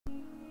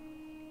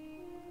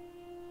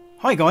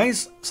Hi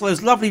guys, so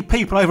those lovely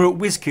people over at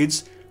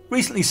Wizkids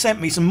recently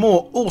sent me some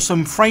more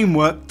awesome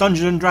Framework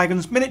Dungeons &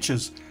 Dragons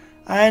miniatures,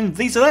 and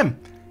these are them.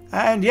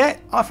 And yeah,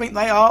 I think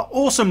they are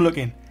awesome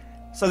looking.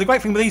 So the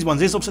great thing with these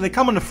ones is obviously they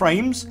come on the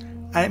frames,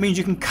 and it means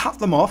you can cut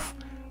them off,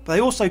 but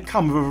they also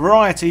come with a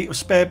variety of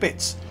spare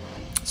bits.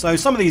 So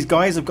some of these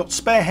guys have got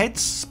spare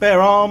heads, spare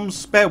arms,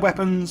 spare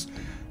weapons,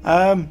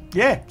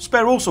 yeah,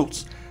 spare all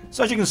sorts.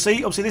 So as you can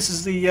see, obviously this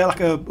is the like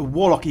a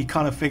warlocky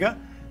kind of figure,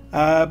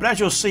 but as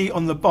you'll see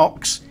on the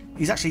box,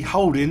 he's actually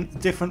holding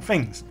different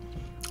things,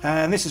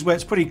 and this is where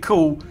it's pretty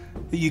cool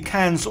that you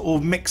can sort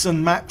of mix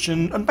and match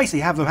and basically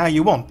have them how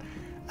you want.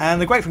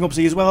 And the great thing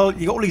obviously as well,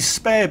 you've got all these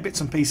spare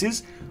bits and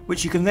pieces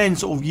which you can then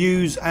sort of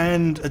use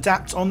and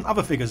adapt on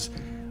other figures,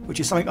 which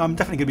is something I'm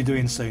definitely going to be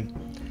doing soon.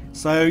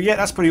 So yeah,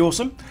 that's pretty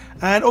awesome.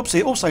 And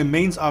obviously it also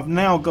means I've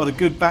now got a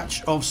good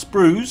batch of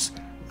sprues,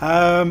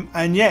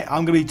 and yeah,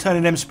 I'm going to be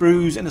turning them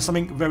sprues into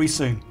something very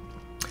soon.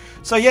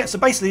 So yeah, so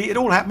basically it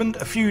all happened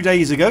a few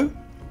days ago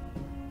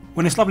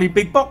when this lovely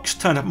big box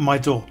turned up at my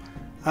door.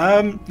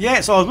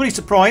 Yeah, so I was really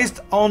surprised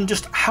on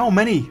just how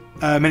many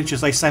miniatures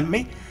they sent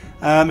me.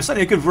 There's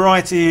certainly a good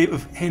variety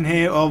in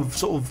here of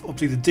sort of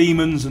obviously the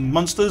demons and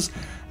monsters,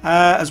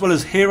 as well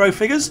as hero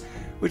figures,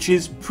 which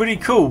is pretty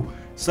cool.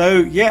 So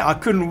yeah, I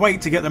couldn't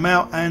wait to get them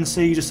out and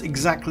see just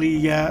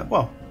exactly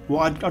well,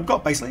 what I'd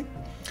got basically.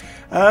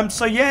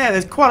 So yeah,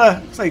 there's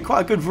quite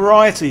a good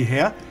variety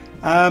here.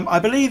 I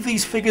believe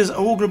these figures are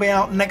all going to be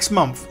out next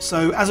month.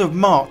 So as of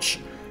March,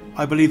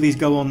 I believe these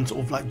go on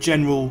sort of like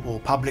general or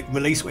public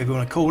release, whatever you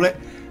want to call it.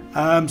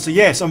 So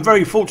yes, I'm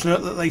very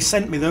fortunate that they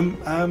sent me them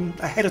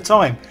ahead of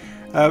time,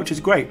 which is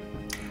great.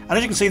 And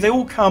as you can see, they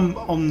all come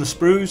on the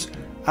sprues,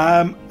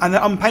 and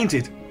they're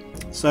unpainted.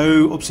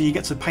 So obviously you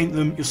get to paint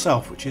them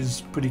yourself, which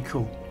is pretty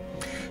cool.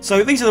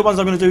 So these are the ones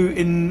I'm going to do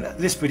in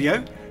this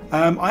video.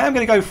 I am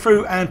going to go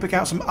through and pick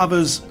out some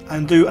others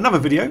and do another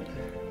video,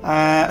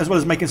 as well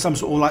as making some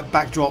sort of like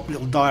backdrop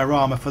little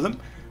diorama for them.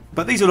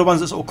 But these are the ones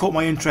that sort of caught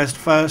my interest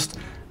first.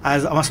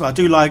 As I must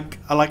admit,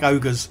 I like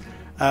ogres,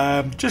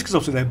 just because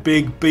obviously they're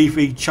big,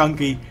 beefy,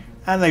 chunky,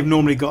 and they've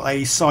normally got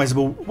a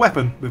sizable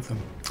weapon with them.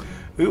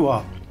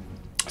 Ooh-ah.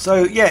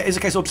 So yeah, it's a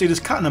case of obviously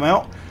just cutting them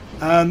out.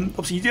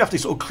 Obviously you do have to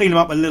sort of clean them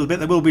up a little bit.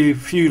 There will be a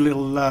few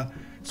little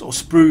sort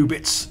of sprue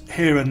bits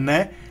here and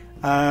there,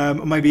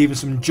 or maybe even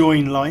some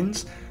join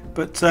lines.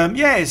 But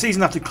yeah, it's easy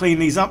enough to clean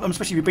these up,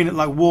 especially if you've been at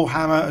like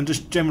Warhammer and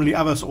just generally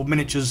other sort of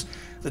miniatures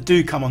that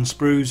do come on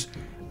sprues.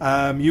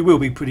 You will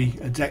be pretty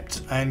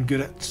adept and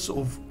good at sort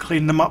of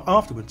cleaning them up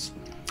afterwards.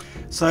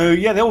 So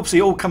yeah, they obviously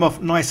all come off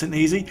nice and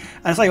easy.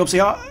 And I say obviously,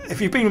 if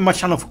you've been on my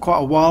channel for quite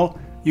a while,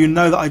 you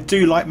know that I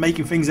do like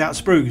making things out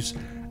of sprues.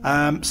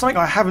 Something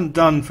I haven't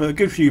done for a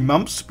good few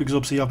months, because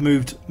obviously I've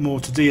moved more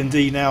to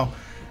D&D now,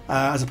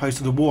 as opposed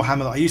to the Warhammer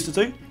that I used to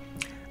do.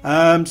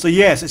 So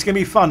yes, it's going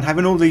to be fun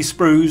having all these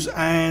sprues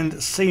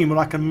and seeing what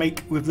I can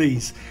make with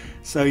these.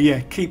 So yeah,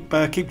 keep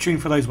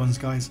tuning for those ones,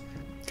 guys.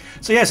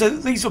 So yeah, so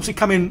these obviously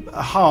come in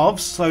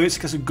halves, so it's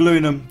just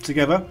gluing them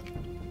together.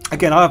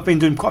 Again, I've been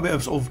doing quite a bit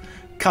of sort of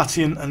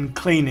cutting and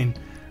cleaning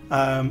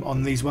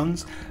on these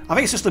ones. I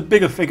think it's just the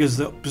bigger figures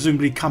that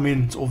presumably come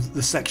in sort of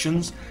the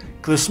sections,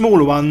 because the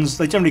smaller ones,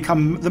 they generally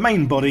come the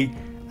main body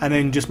and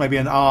then just maybe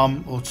an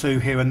arm or two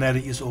here and there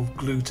that you sort of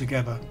glue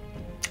together.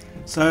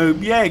 So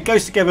yeah, it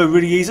goes together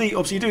really easy.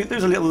 Obviously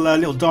there's a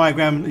little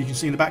diagram that you can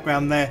see in the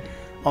background there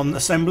on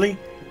assembly,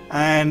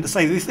 and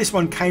say this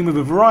one came with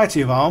a variety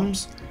of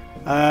arms.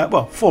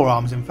 Well, 4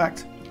 arms in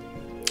fact,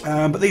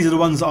 but these are the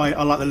ones that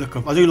I like the look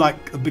of. I do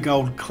like a big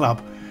old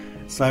club,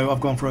 so I've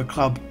gone for a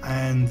club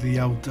and the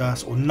old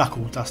sort of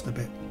knuckle dust a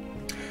bit.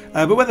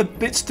 But where the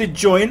bits did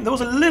join, there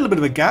was a little bit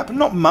of a gap,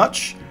 not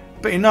much,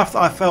 but enough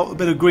that I felt a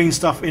bit of green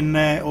stuff in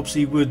there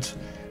obviously would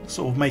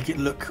sort of make it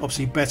look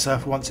obviously better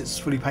for once it's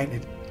fully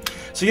painted.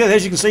 So yeah,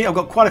 as you can see, I've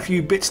got quite a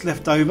few bits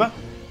left over,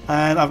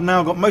 and I've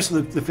now got most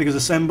of the figures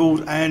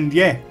assembled, and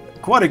yeah,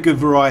 quite a good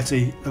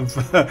variety of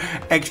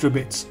extra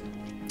bits.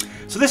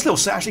 So this little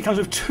set actually comes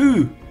with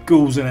 2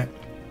 ghouls in it.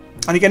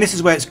 And again, this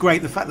is where it's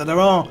great, the fact that there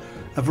are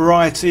a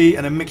variety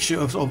and a mixture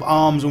of sort of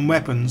arms and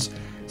weapons.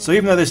 So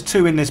even though there's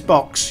 2 in this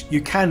box,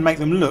 you can make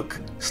them look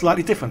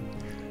slightly different,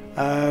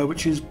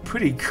 which is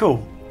pretty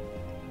cool.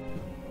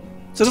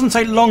 So it doesn't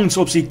take long to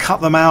obviously cut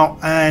them out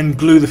and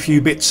glue the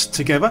few bits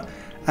together,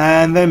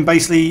 and then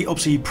basically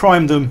obviously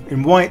prime them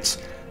in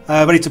white,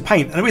 ready to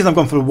paint. And the reason I've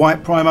gone for the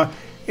white primer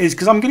is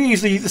because I'm going to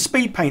use the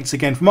speed paints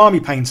again from Army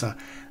Painter.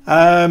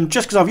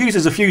 Just because I've used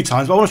this a few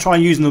times, but I want to try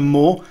and use them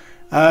more,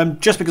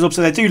 just because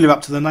obviously they do live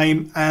up to the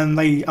name and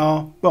they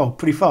are, well,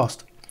 pretty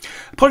fast.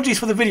 Apologies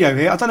for the video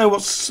here. I don't know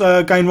what's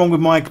going wrong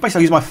with basically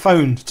I use my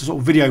phone to sort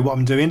of video what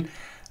I'm doing,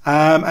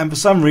 and for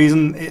some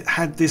reason it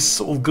had this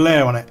sort of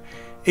glare on it.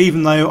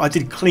 Even though I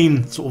did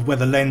clean sort of where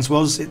the lens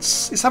was,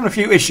 it's having a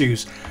few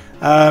issues.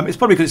 It's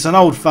probably because it's an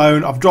old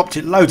phone. I've dropped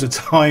it loads of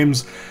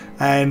times,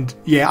 and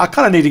yeah, I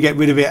kind of need to get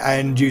rid of it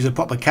and use a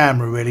proper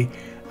camera really.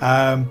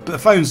 But the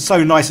phone's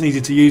so nice and easy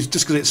to use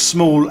just because it's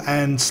small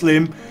and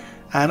slim,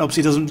 and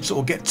obviously doesn't sort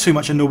of get too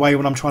much in the way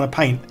when I'm trying to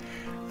paint.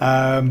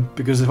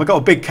 because if I got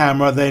a big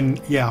camera, then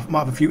yeah, I might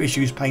have a few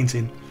issues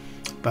painting,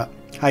 but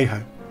hey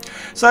ho.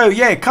 So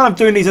yeah, kind of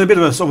doing these in a bit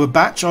of a sort of a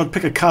batch. I'd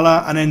pick a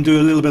colour and then do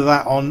a little bit of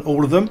that on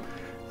all of them.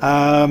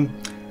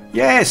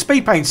 Yeah,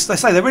 speed paints, they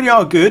say they really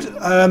are good.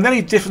 The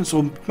only difference,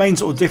 or main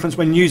sort of difference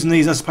when using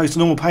these as opposed to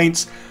normal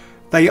paints,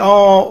 they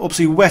are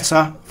obviously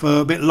wetter for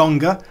a bit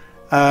longer.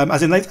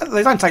 As in they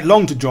don't take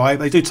long to dry,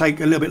 they do take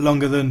a little bit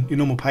longer than your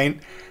normal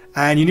paint.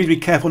 And you need to be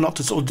careful not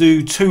to sort of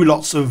do two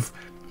lots of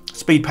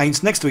speed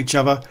paints next to each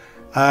other,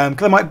 because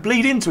they might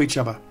bleed into each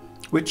other,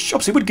 which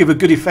obviously would give a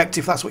good effect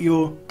if that's what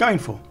you're going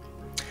for.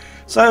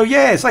 So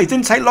yeah, so it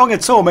didn't take long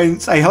at all. I mean,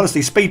 say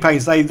honestly, speed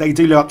paints, they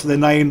do live up to their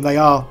name. They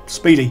are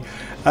speedy.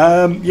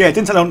 Yeah, it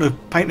didn't take long to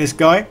paint this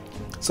guy.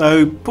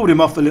 So pulled him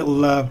off the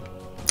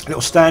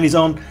little stand he's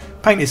on,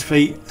 paint his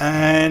feet,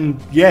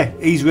 and yeah,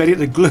 he's ready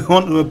to glue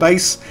onto a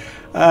base.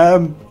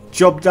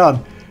 Job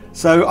done.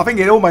 So I think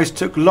it almost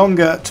took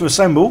longer to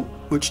assemble,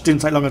 which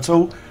didn't take long at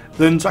all,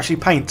 than to actually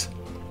paint,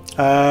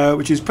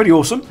 which is pretty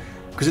awesome,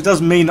 because it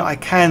does mean that I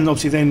can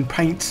obviously then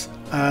paint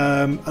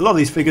a lot of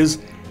these figures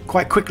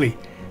quite quickly,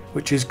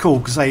 which is cool,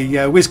 because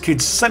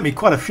Wizkids sent me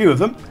quite a few of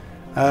them,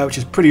 which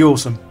is pretty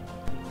awesome.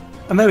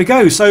 And there we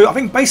go. So I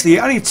think basically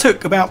it only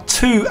took about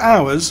 2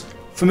 hours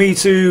for me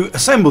to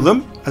assemble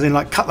them, as in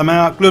like cut them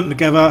out, glue them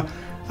together,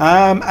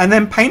 and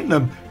then paint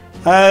them.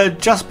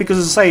 Just because,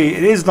 as I say,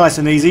 it is nice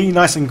and easy,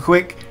 nice and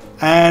quick,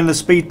 and the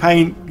speed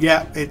paint,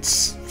 yeah,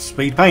 it's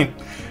speed paint.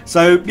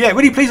 So yeah,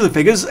 really pleased with the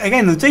figures.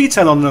 Again, the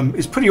detail on them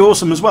is pretty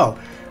awesome as well.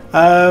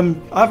 I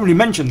haven't really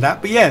mentioned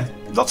that, but yeah,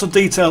 lots of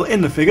detail in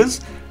the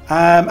figures.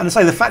 And I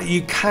say the fact that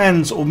you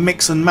can sort of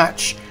mix and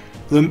match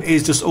them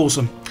is just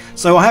awesome.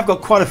 So I have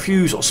got quite a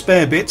few sort of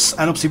spare bits,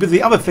 and obviously with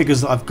the other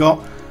figures that I've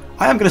got,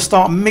 I am going to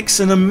start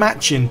mixing and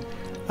matching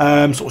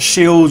sort of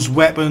shields,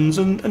 weapons,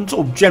 and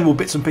sort of general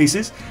bits and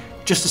pieces,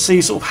 just to see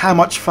sort of how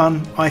much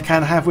fun I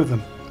can have with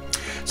them.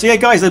 So yeah,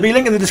 guys, there'll be a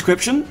link in the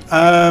description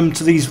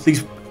to these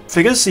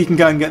figures, so you can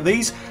go and get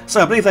these.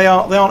 So I believe they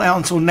aren't out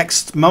until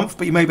next month,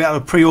 but you may be able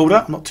to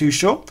pre-order. I'm not too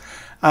sure.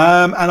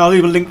 And I'll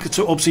leave a link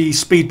to obviously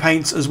speed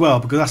paints as well,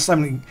 because that's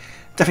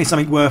definitely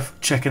something worth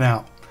checking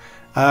out.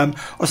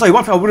 I'll say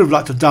one thing I would have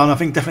liked to have done, I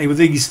think definitely with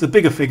the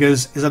bigger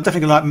figures, is I'm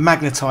definitely going to like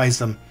magnetise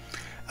them.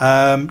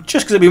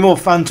 Just because it'd be more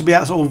fun to be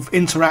able to sort of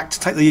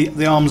interact, take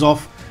the arms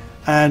off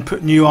and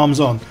put new arms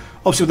on.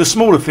 Obviously with the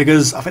smaller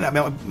figures, I think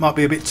that might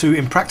be a bit too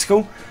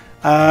impractical,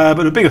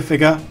 but a bigger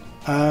figure,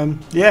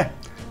 yeah,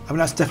 I mean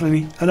that's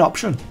definitely an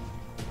option.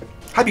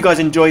 Hope you guys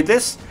enjoyed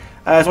this.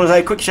 I just want to say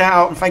a quick shout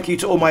out and thank you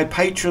to all my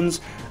patrons,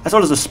 as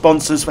well as the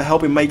sponsors, for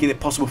helping making it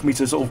possible for me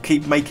to sort of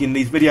keep making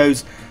these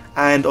videos,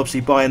 and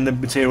obviously buying the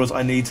materials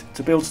I need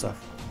to build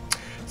stuff.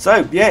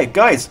 So yeah,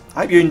 guys,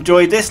 I hope you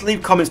enjoyed this.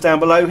 Leave comments down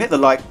below, hit the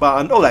like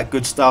button, all that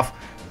good stuff,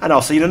 and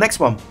I'll see you in the next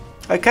one.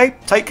 Okay,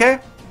 take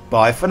care,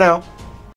 bye for now.